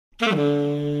Hi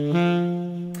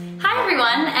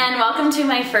everyone, and welcome to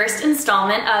my first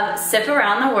installment of Sip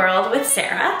Around the World with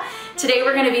Sarah. Today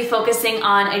we're going to be focusing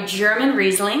on a German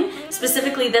Riesling,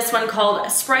 specifically this one called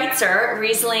Spreitzer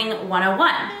Riesling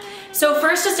 101. So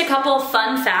first, just a couple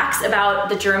fun facts about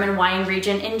the German wine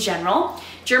region in general.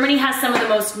 Germany has some of the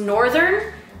most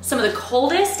northern, some of the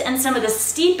coldest, and some of the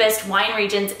steepest wine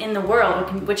regions in the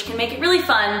world, which can make it really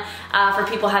fun for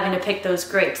people having to pick those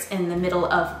grapes in the middle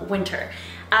of winter.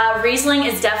 Riesling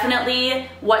is definitely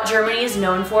what Germany is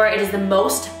known for. It is the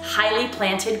most highly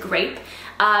planted grape,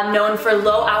 known for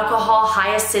low alcohol,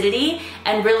 high acidity,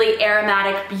 and really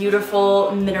aromatic,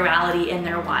 beautiful minerality in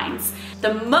their wines.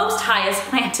 The most highest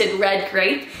planted red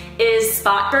grape is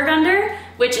Spätburgunder,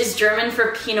 which is German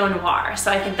for Pinot Noir.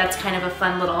 So I think that's kind of a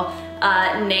fun little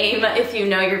name if you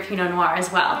know your Pinot Noir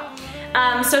as well.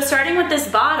 So starting with this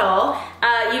bottle,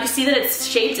 you can see that it's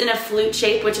shaped in a flute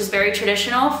shape, which is very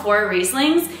traditional for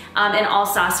Rieslings in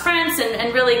Alsace, France,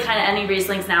 and really kind of any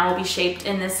Rieslings now will be shaped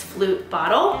in this flute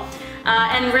bottle.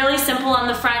 And really simple on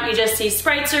the front, you just see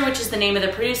Spreitzer, which is the name of the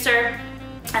producer.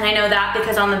 And I know that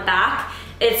because on the back,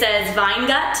 it says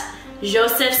Weingut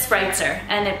Joseph Spreitzer.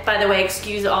 And by the way,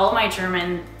 excuse all of my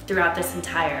German throughout this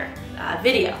entire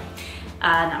video.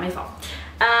 Not my fault.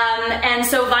 And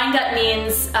so Weingut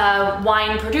means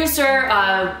wine producer,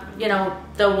 you know,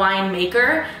 the wine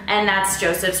maker, and that's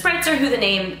Joseph Spreitzer,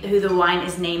 who the wine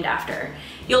is named after.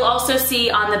 You'll also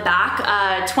see on the back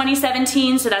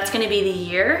 2017, so that's going to be the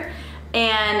year,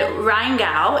 and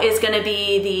Rheingau is going to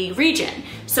be the region.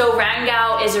 So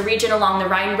Rheingau is a region along the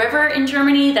Rhine River in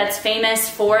Germany that's famous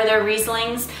for their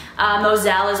Rieslings.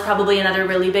 Moselle is probably another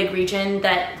really big region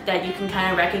that you can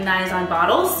kind of recognize on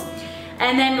bottles.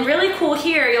 And then really cool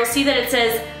here, you'll see that it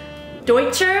says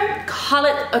Deutscher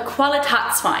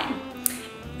Qualitätswein.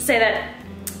 Say that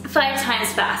 5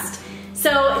 times fast.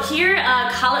 So here,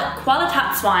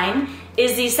 Qualitätswein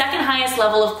is the second highest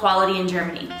level of quality in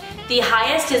Germany. The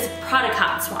highest is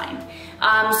Prädikatswein.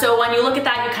 So when you look at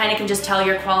that, you kind of can just tell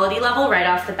your quality level right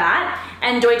off the bat.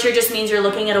 And Deutscher just means you're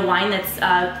looking at a wine that's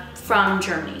from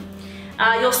Germany.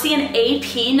 You'll see an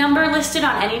AP number listed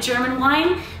on any German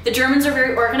wine. The Germans are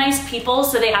very organized people,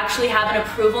 so they actually have an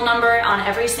approval number on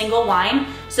every single wine,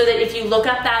 so that if you look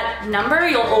up that number,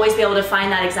 you'll always be able to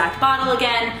find that exact bottle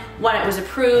again, when it was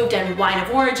approved, and wine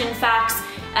of origin facts,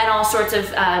 and all sorts of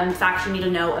facts you need to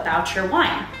know about your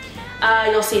wine.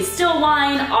 You'll see still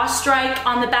wine. Österreich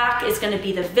on the back is going to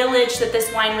be the village that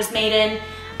this wine was made in.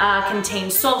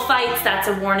 Contains sulfites. That's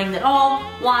a warning that all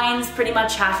wines pretty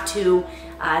much have to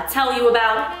tell you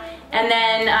about. And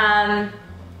then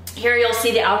here you'll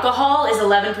see the alcohol is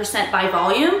 11% by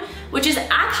volume, which is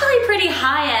actually pretty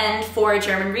high end for a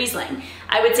German Riesling.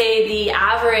 I would say the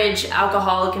average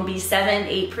alcohol can be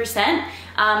 7–8%.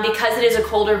 Because it is a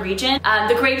colder region,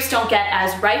 the grapes don't get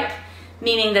as ripe,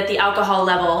 meaning that the alcohol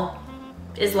level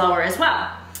is lower as well.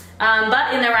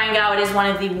 But in the Rheingau, it is one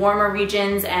of the warmer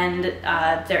regions, and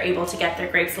they're able to get their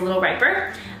grapes a little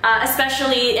riper.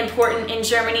 Especially important in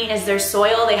Germany is their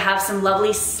soil. They have some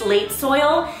lovely slate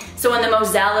soil. So in the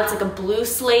Moselle, it's like a blue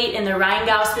slate. In the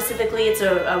Rheingau specifically, it's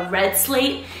a red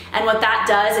slate. And what that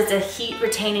does, it's a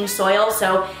heat-retaining soil,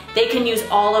 so they can use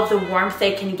all of the warmth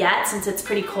they can get since it's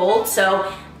pretty cold.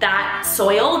 So that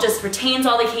soil just retains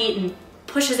all the heat and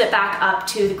pushes it back up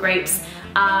to the grapes,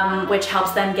 which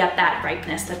helps them get that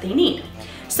ripeness that they need.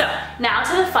 So now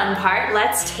to the fun part,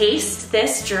 let's taste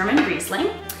this German Riesling.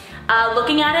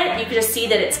 Looking at it, you can just see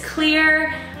that it's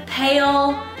clear,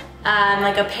 pale,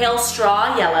 like a pale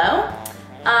straw yellow.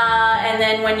 And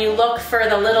then when you look for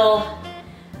the little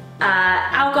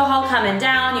alcohol coming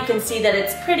down, you can see that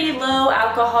it's pretty low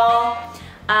alcohol.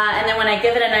 And then when I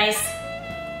give it a nice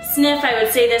sniff, I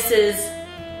would say this is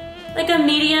like a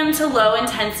medium to low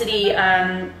intensity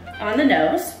on the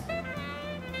nose.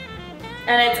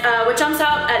 And it's, what jumps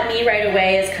out at me right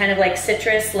away is kind of like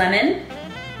citrus, lemon,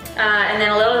 and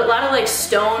then a lot of like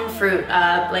stone fruit,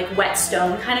 like wet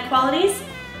stone kind of qualities,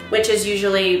 which is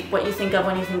usually what you think of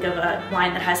when you think of a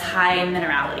wine that has high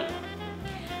minerality.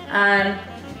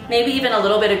 Maybe even a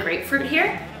little bit of grapefruit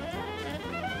here.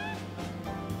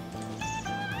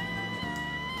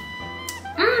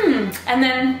 And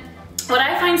then what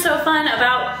I find so fun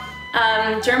about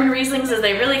German Rieslings is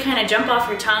they really kind of jump off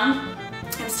your tongue.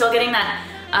 I'm still getting that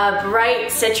bright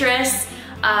citrus,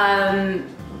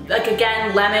 like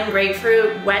again, lemon,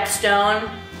 grapefruit, wet stone.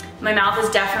 My mouth is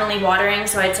definitely watering,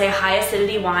 so I'd say high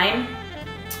acidity wine.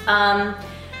 And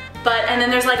then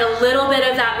there's like a little bit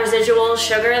of that residual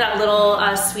sugar, that little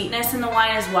sweetness in the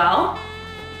wine as well,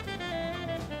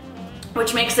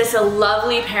 which makes this a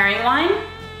lovely pairing wine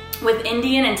with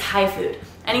Indian and Thai food.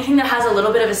 Anything that has a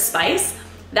little bit of a spice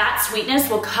that sweetness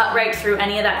will cut right through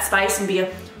any of that spice and be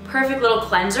a perfect little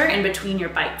cleanser in between your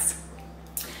bites.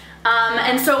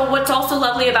 And so what's also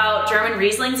lovely about German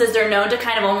Rieslings is they're known to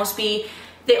kind of almost be,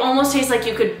 they almost taste like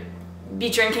you could be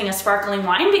drinking a sparkling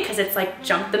wine because it's like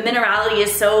the minerality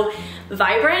is so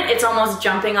vibrant, it's almost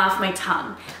jumping off my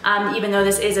tongue, even though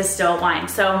this is a still wine.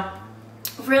 So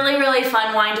really, really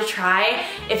fun wine to try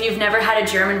if you've never had a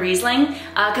German Riesling,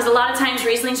 because a lot of times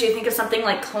Rieslings you think of something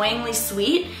like cloyingly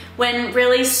sweet, when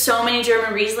really so many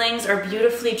German Rieslings are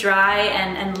beautifully dry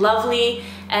and lovely,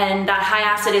 and that high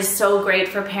acid is so great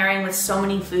for pairing with so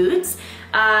many foods.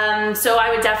 So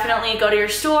I would definitely go to your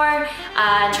store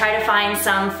and try to find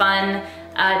some fun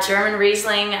German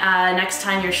Riesling next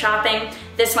time you're shopping.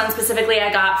 This one specifically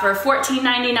I got for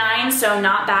 $14.99, so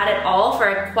not bad at all for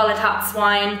a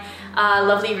Qualitätswein,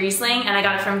 lovely Riesling, and I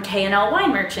got it from K&L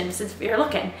Wine Merchants if you're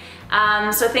looking.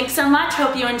 So thanks so much,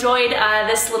 hope you enjoyed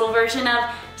this little version of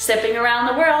Sipping Around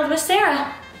the World with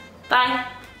Sarah. Bye.